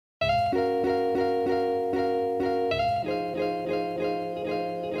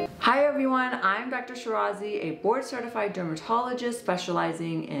Dr. Shirazi, a board-certified dermatologist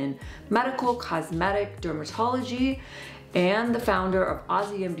specializing in medical cosmetic dermatology and the founder of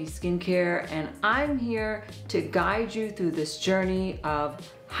AZMD Skincare, and I'm here to guide you through this journey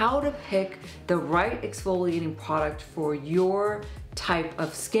of how to pick the right exfoliating product for your type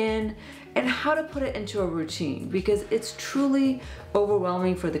of skin and how to put it into a routine, because it's truly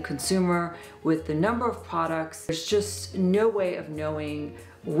overwhelming for the consumer with the number of products. There's just no way of knowing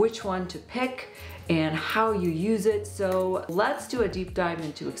which one to pick and how you use it. So let's do a deep dive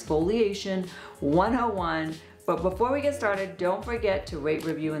into exfoliation 101. But before we get started, don't forget to rate,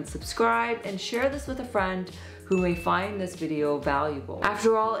 review, and subscribe, and share this with a friend who may find this video valuable.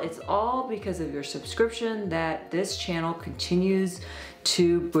 After all, it's all because of your subscription that this channel continues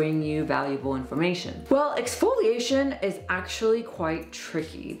to bring you valuable information. Well, exfoliation is actually quite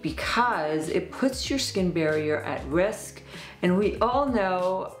tricky because it puts your skin barrier at risk, and we all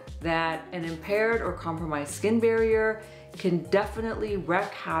know that an impaired or compromised skin barrier can definitely wreak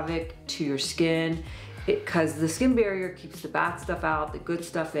havoc to your skin, because the skin barrier keeps the bad stuff out, the good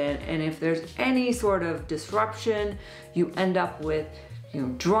stuff in, and if there's any sort of disruption, you end up with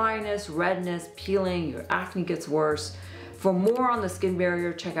dryness, redness, peeling, your acne gets worse. For more on the skin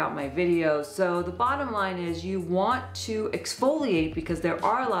barrier, check out my videos. So the bottom line is you want to exfoliate because there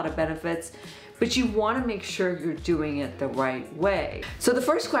are a lot of benefits, but you want to make sure you're doing it the right way. So the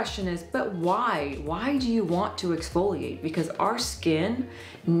first question is, but why? Why do you want to exfoliate? Because our skin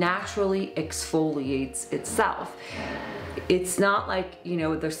naturally exfoliates itself. It's not like,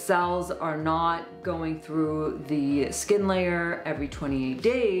 the cells are not going through the skin layer every 28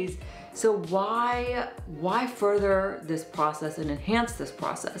 days. So why further this process and enhance this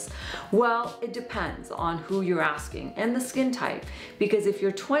process? Well, it depends on who you're asking and the skin type, because if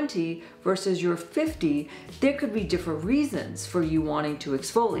you're 20 versus you're 50, there could be different reasons for you wanting to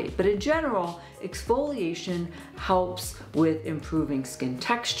exfoliate. But in general, exfoliation helps with improving skin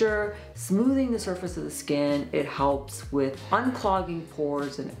texture, smoothing the surface of the skin. It helps with unclogging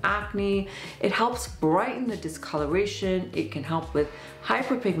pores and acne. It helps brighten the discoloration. It can help with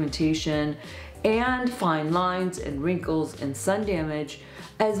hyperpigmentation and fine lines and wrinkles and sun damage,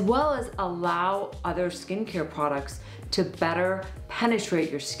 as well as allow other skincare products to better penetrate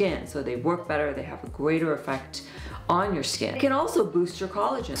your skin. So they work better, they have a greater effect on your skin. It can also boost your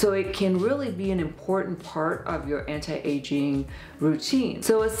collagen. So it can really be an important part of your anti-aging routine.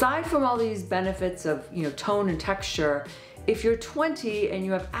 So aside from all these benefits of tone and texture, if you're 20 and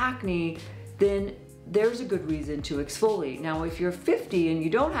you have acne, then there's a good reason to exfoliate. Now, if you're 50 and you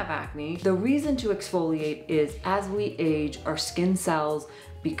don't have acne, the reason to exfoliate is as we age, our skin cells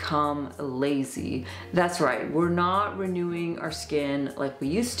become lazy. That's right, we're not renewing our skin like we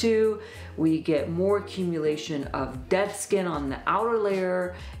used to. We get more accumulation of dead skin on the outer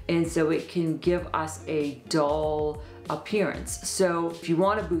layer, and so it can give us a dull appearance. So if you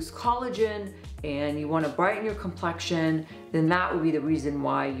want to boost collagen and you want to brighten your complexion, then that would be the reason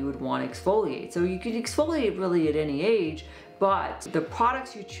why you would want to exfoliate. So you could exfoliate really at any age, but the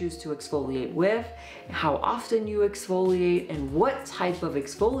products you choose to exfoliate with, how often you exfoliate, and what type of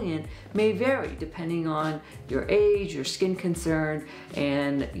exfoliant may vary depending on your age, your skin concern,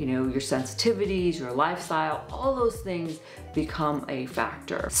 and your sensitivities, your lifestyle. All those things become a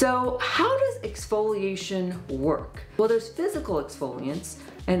factor. So how does exfoliation work? Well, there's physical exfoliants,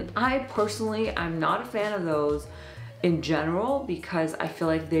 and I personally, I'm not a fan of those in general because I feel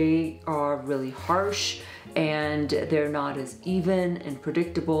like they are really harsh and they're not as even and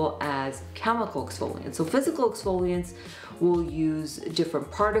predictable as chemical exfoliants. So physical exfoliants will use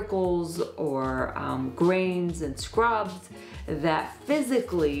different particles or grains and scrubs that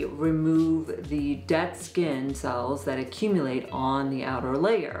physically remove the dead skin cells that accumulate on the outer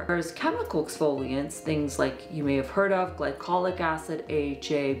layer. Whereas chemical exfoliants, things like you may have heard of, glycolic acid,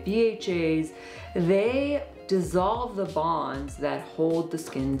 AHA, BHAs, they dissolve the bonds that hold the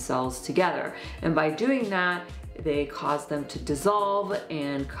skin cells together. And by doing that, they cause them to dissolve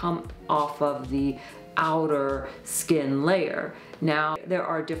and come off of the outer skin layer. Now, there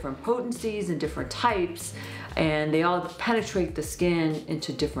are different potencies and different types, and they all penetrate the skin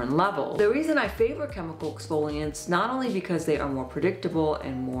into different levels. The reason I favor chemical exfoliants, not only because they are more predictable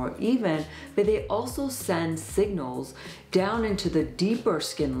and more even, but they also send signals down into the deeper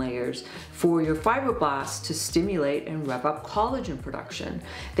skin layers for your fibroblasts to stimulate and rev up collagen production.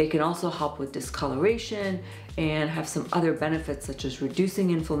 They can also help with discoloration and have some other benefits such as reducing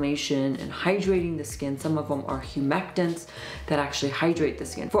inflammation and hydrating the skin. Some of them are humectants that actually hydrate the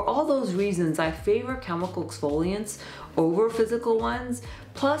skin. For all those reasons, I favor chemical exfoliants over physical ones.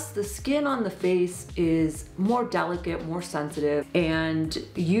 Plus the skin on the face is more delicate, more sensitive, and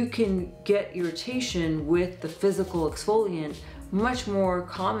you can get irritation with the physical exfoliant much more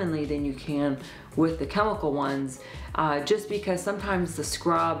commonly than you can with the chemical ones, just because sometimes the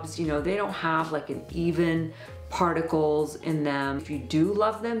scrubs, you know, they don't have like an even particles in them. If you do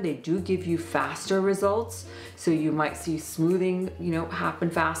love them, they do give you faster results. So you might see smoothing, you know, happen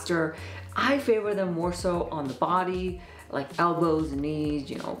faster. I favor them more so on the body, like elbows, knees,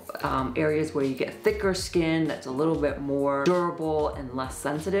 you know, areas where you get thicker skin that's a little bit more durable and less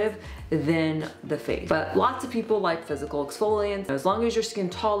sensitive than the face. But lots of people like physical exfoliants. As long as your skin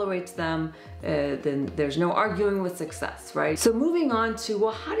tolerates them, then there's no arguing with success, right? So moving on to,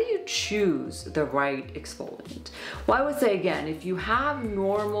 well, how do you choose the right exfoliant? Well, I would say again, if you have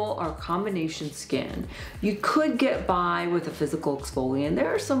normal or combination skin, you could get by with a physical exfoliant.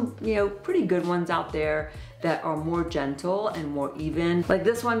 There are some, you know, pretty good ones out there that are more gentle and more even. Like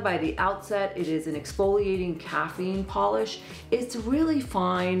this one by the Outset, it is an exfoliating caffeine polish. It's really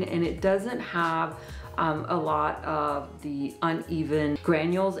fine and it doesn't have a lot of the uneven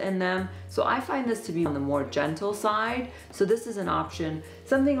granules in them. So I find this to be on the more gentle side. So this is an option.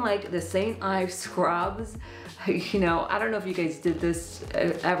 Something like the St. Ives scrubs, you know, I don't know if you guys did this,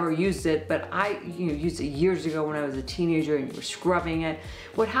 ever used it, but I used it years ago when I was a teenager and you were scrubbing it.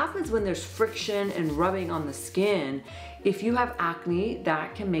 What happens when there's friction and rubbing on the skin, if you have acne,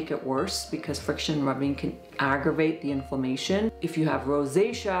 that can make it worse because friction rubbing can aggravate the inflammation. If you have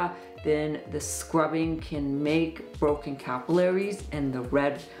rosacea, then the scrubbing can make broken capillaries and the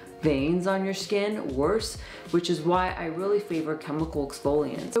red veins on your skin worse, which is why I really favor chemical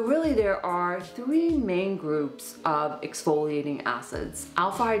exfoliants. So really there are three main groups of exfoliating acids: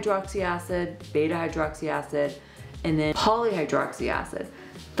 alpha hydroxy acid, beta hydroxy acid, and then polyhydroxy acid.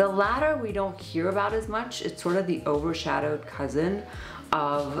 The latter we don't hear about as much. It's sort of the overshadowed cousin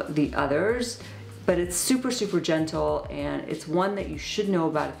of the others, but it's super, super gentle, and it's one that you should know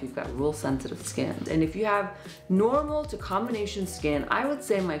about if you've got real sensitive skin. And if you have normal to combination skin, I would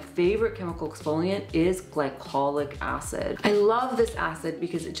say my favorite chemical exfoliant is glycolic acid. I love this acid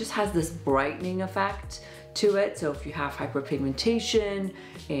because it just has this brightening effect to it. So if you have hyperpigmentation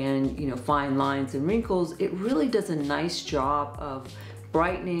and, you know, fine lines and wrinkles, it really does a nice job of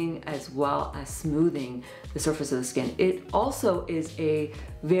brightening as well as smoothing the surface of the skin. It also is a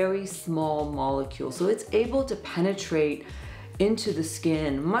very small molecule, so it's able to penetrate into the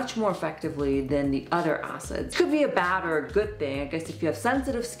skin much more effectively than the other acids. It could be a bad or a good thing. I guess if you have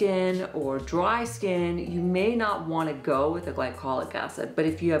sensitive skin or dry skin, you may not want to go with a glycolic acid, but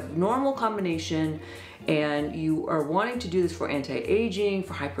if you have normal combination and you are wanting to do this for anti-aging,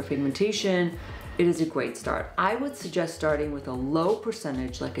 for hyperpigmentation, it is a great start. I would suggest starting with a low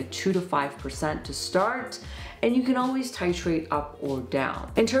percentage, like a 2 to 5% to start, and you can always titrate up or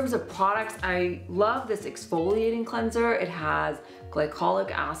down. In terms of products, I love this exfoliating cleanser. It has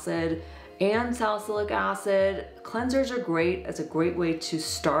glycolic acid and salicylic acid. Cleansers are great. It's a great way to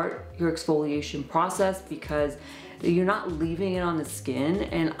start your exfoliation process because you're not leaving it on the skin,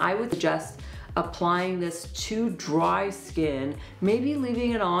 and I would suggest applying this to dry skin, maybe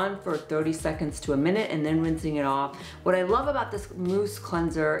leaving it on for 30 seconds to a minute and then rinsing it off. What I love about this mousse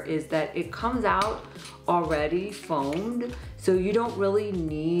cleanser is that it comes out already foamed, so you don't really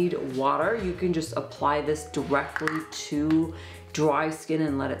need water. You can just apply this directly to dry skin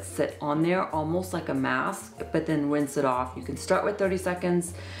and let it sit on there almost like a mask, but then rinse it off. You can start with 30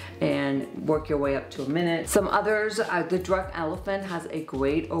 seconds and work your way up to a minute. Some others, the Drunk Elephant has a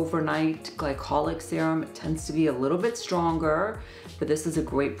great overnight glycolic serum. It tends to be a little bit stronger, but this is a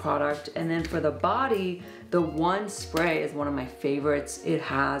great product. And then for the body, the One Spray is one of my favorites. It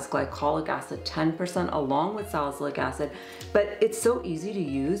has glycolic acid 10% along with salicylic acid, but it's so easy to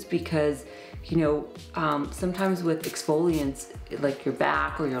use because, you know, sometimes with exfoliants, like your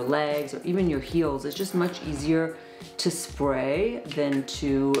back or your legs or even your heels, it's just much easier to spray than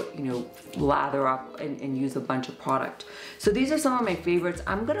to, you know, lather up and use a bunch of product. So these are some of my favorites.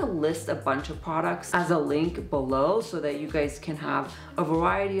 I'm gonna list a bunch of products as a link below so that you guys can have a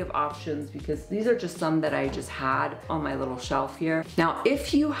variety of options, because these are just some that I just had on my little shelf here. Now,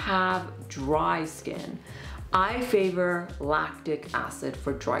 if you have dry skin, I favor lactic acid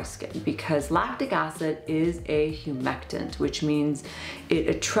for dry skin because lactic acid is a humectant, which means it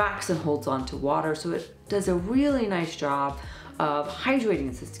attracts and holds on to water, so it does a really nice job of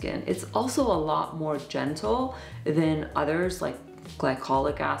hydrating the skin. It's also a lot more gentle than others like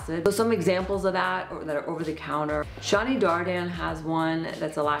glycolic acid. So some examples of that are over the counter. Shani Dardan has one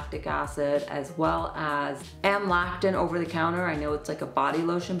that's a lactic acid, as well as Amlactin over the counter. I know it's like a body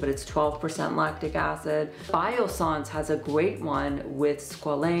lotion, but it's 12% lactic acid. Biossance has a great one with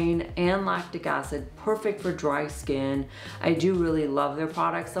squalane and lactic acid, perfect for dry skin. I do really love their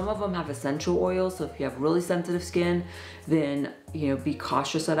products. Some of them have essential oils, so if you have really sensitive skin, then be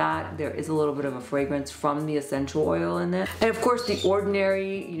cautious of that. There is a little bit of a fragrance from the essential oil in it. And of course, the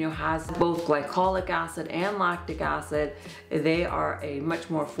Ordinary, has both glycolic acid and lactic acid. They are a much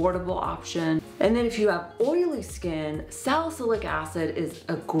more affordable option. And then if you have oily skin, salicylic acid is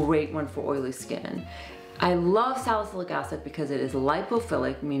a great one for oily skin. I love salicylic acid because it is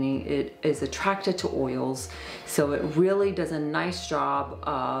lipophilic, meaning it is attracted to oils. So it really does a nice job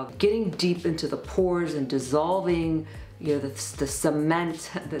of getting deep into the pores and dissolving the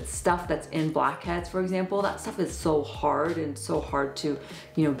cement, the stuff that's in blackheads, for example. That stuff is so hard and so hard to,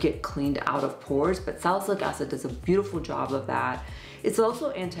 get cleaned out of pores, but salicylic acid does a beautiful job of that. It's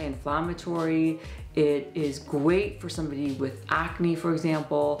also anti-inflammatory. It is great for somebody with acne, for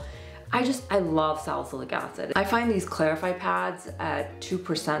example. I love salicylic acid. I find these Clarify pads at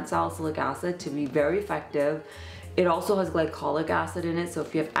 2% salicylic acid to be very effective. It also has glycolic acid in it, so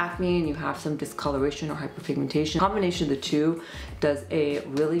if you have acne and you have some discoloration or hyperpigmentation, combination of the two does a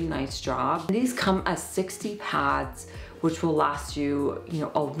really nice job. These come as 60 pads, which will last you,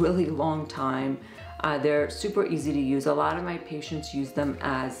 a really long time. They're super easy to use. A lot of my patients use them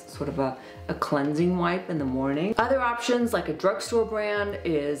as sort of a cleansing wipe in the morning. Other options, like a drugstore brand,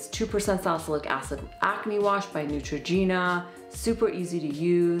 is 2% salicylic acid acne wash by Neutrogena. Super easy to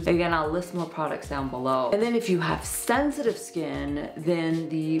use. Again, I'll list more products down below. And then if you have sensitive skin, then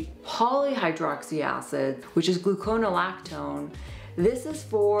the polyhydroxy acid, which is gluconolactone, this is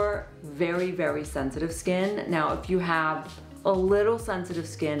for very, very sensitive skin. Now, if you have a little sensitive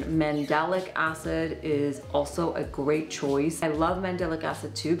skin, mandelic acid is also a great choice. I love mandelic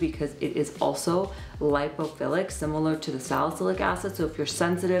acid too because it is also lipophilic, similar to the salicylic acid. So if you're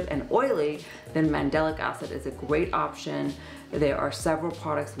sensitive and oily, then mandelic acid is a great option. There are several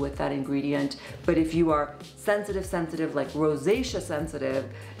products with that ingredient, but if you are sensitive, like rosacea sensitive,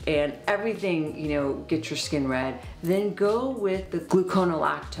 and everything, gets your skin red, then go with the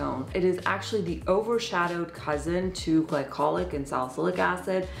gluconolactone. It is actually the overshadowed cousin to glycolic and salicylic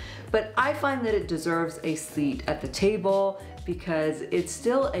acid, but I find that it deserves a seat at the table because it's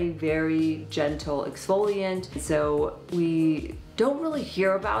still a very gentle exfoliant. So we don't really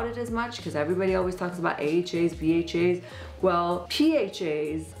hear about it as much because everybody always talks about AHAs, BHAs. Well,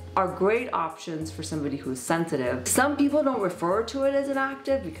 PHAs are great options for somebody who's sensitive. Some people don't refer to it as an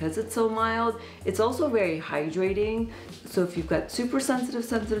active because it's so mild. It's also very hydrating. So if you've got super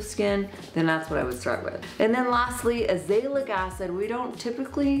sensitive skin, then that's what I would start with. And then lastly, azelaic acid. We don't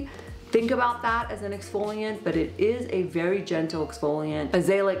typically think about that as an exfoliant, but it is a very gentle exfoliant.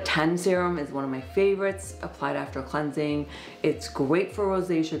 Azelaic 10 serum is one of my favorites, applied after cleansing. It's great for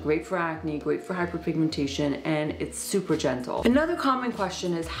rosacea, great for acne, great for hyperpigmentation, and it's super gentle. Another common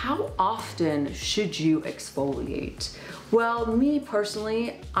question is, how often should you exfoliate? Well, me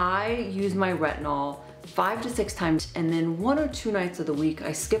personally, I use my retinol 5 to 6 times, and then 1 or 2 nights of the week,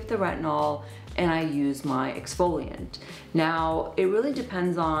 I skip the retinol and I use my exfoliant. Now, it really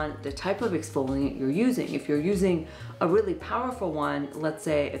depends on the type of exfoliant you're using. If you're using a really powerful one, let's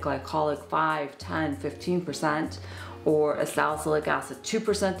say a glycolic 5, 10, 15%, or a salicylic acid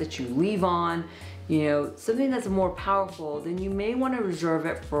 2% that you leave on, something that's more powerful, then you may want to reserve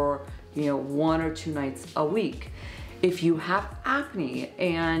it for, 1 or 2 nights a week. If you have acne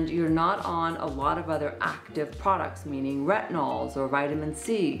and you're not on a lot of other active products, meaning retinols or vitamin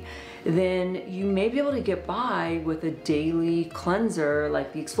C, then you may be able to get by with a daily cleanser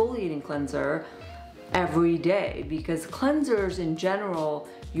like the exfoliating cleanser every day, because cleansers in general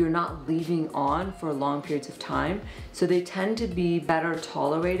you're not leaving on for long periods of time, so they tend to be better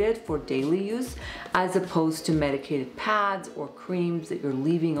tolerated for daily use as opposed to medicated pads or creams that you're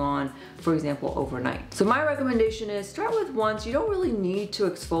leaving on, for example, overnight. So my recommendation is start with once. You don't really need to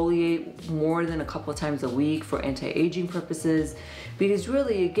exfoliate more than a couple of times a week for anti-aging purposes, because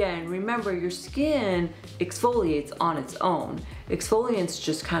really, again, remember, your skin exfoliates on its own. Exfoliants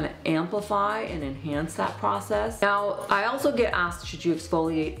just kind of amplify and enhance that process. Now, I also get asked, should you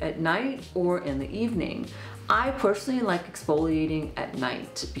exfoliate at night or in the evening? I personally like exfoliating at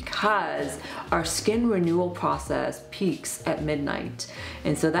night because our skin renewal process peaks at midnight.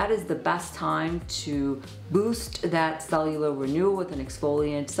 And so that is the best time to boost that cellular renewal with an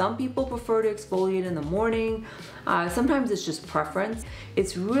exfoliant. Some people prefer to exfoliate in the morning. Sometimes it's just preference.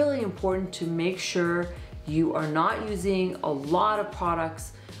 It's really important to make sure you are not using a lot of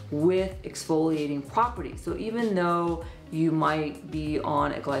products with exfoliating properties. So even though you might be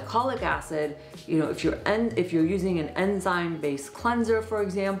on a glycolic acid, you know, if you're using an enzyme-based cleanser, for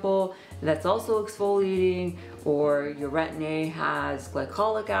example, that's also exfoliating, or your retin-A has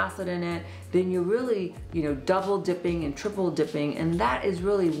glycolic acid in it, then you're really, you know, double dipping and triple dipping, and that is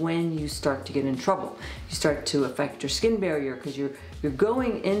really when you start to get in trouble. You start to affect your skin barrier because you're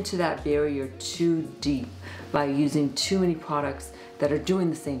going into that barrier too deep by using too many products that are doing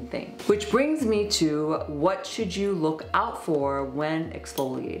the same thing. Which brings me to what should you look out for when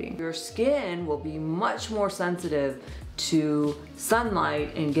exfoliating. Your skin will be much more sensitive to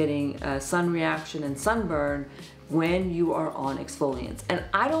sunlight and getting a sun reaction and sunburn when you are on exfoliants. And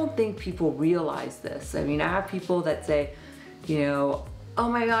I don't think people realize this. I mean, I have people that say, you know, oh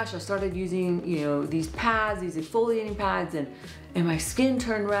my gosh, I started using, you know, these pads, these exfoliating pads, and my skin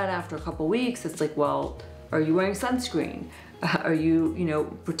turned red after a couple weeks. It's like, well, are you wearing sunscreen? Are you, you know,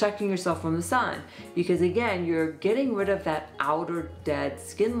 protecting yourself from the sun? Because again, you're getting rid of that outer dead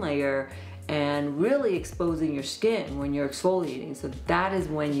skin layer and really exposing your skin when you're exfoliating. So that is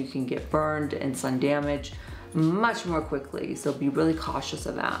when you can get burned and sun damage much more quickly. So be really cautious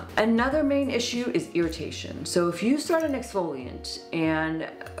of that. Another main issue is irritation. So if you start an exfoliant and,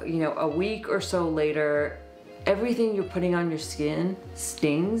 you know, a week or so later, everything you're putting on your skin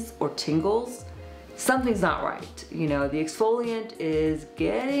stings or tingles, something's not right. You know, the exfoliant is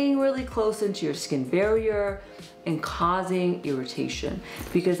getting really close into your skin barrier and causing irritation,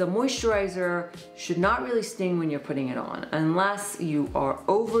 because a moisturizer should not really sting when you're putting it on unless you are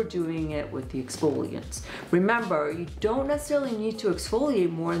overdoing it with the exfoliants. Remember, you don't necessarily need to exfoliate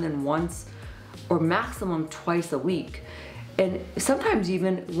more than once or maximum twice a week. And sometimes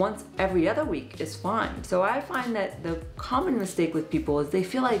even once every other week is fine. So I find that the common mistake with people is they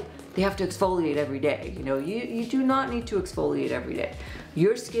feel like they have to exfoliate every day. You know, you do not need to exfoliate every day.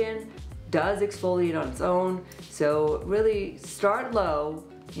 Your skin does exfoliate on its own. So really start low,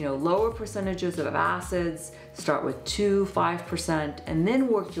 you know, lower percentages of acids, start with 2-5%, and then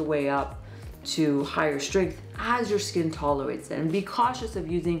work your way up to higher strength as your skin tolerates it. And be cautious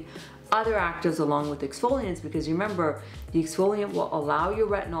of using other actives along with exfoliants, because remember, the exfoliant will allow your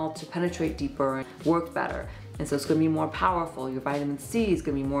retinol to penetrate deeper and work better. And so it's gonna be more powerful. Your vitamin C is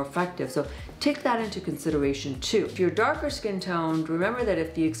gonna be more effective. So take that into consideration too. If you're darker skin toned, remember that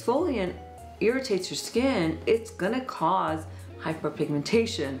if the exfoliant irritates your skin, it's gonna cause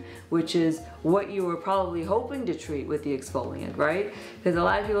hyperpigmentation, which is what you were probably hoping to treat with the exfoliant, right? Because a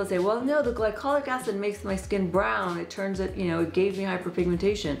lot of people say, well, no, the glycolic acid makes my skin brown. It turns it, you know, it gave me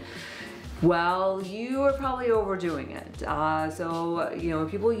hyperpigmentation. Well, you are probably overdoing it. So, you know, when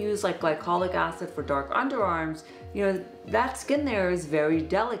people use like glycolic acid for dark underarms, you know, that skin there is very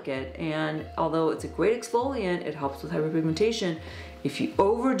delicate. And although it's a great exfoliant, it helps with hyperpigmentation. If you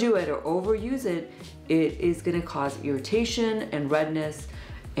overdo it or overuse it, it is gonna cause irritation and redness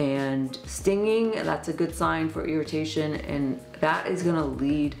and stinging. That's a good sign for irritation, and that is gonna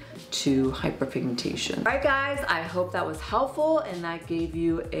lead to hyperpigmentation. All right guys, I hope that was helpful and that gave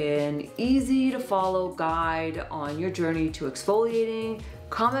you an easy to follow guide on your journey to exfoliating.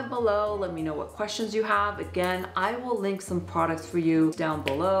 Comment below, let me know what questions you have. Again, I will link some products for you down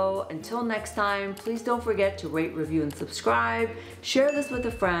below. Until next time, please don't forget to rate, review, and subscribe. Share this with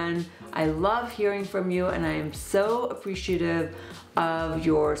a friend. I love hearing from you, and I am so appreciative of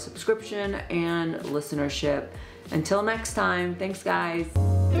your subscription and listenership. Until next time, thanks guys.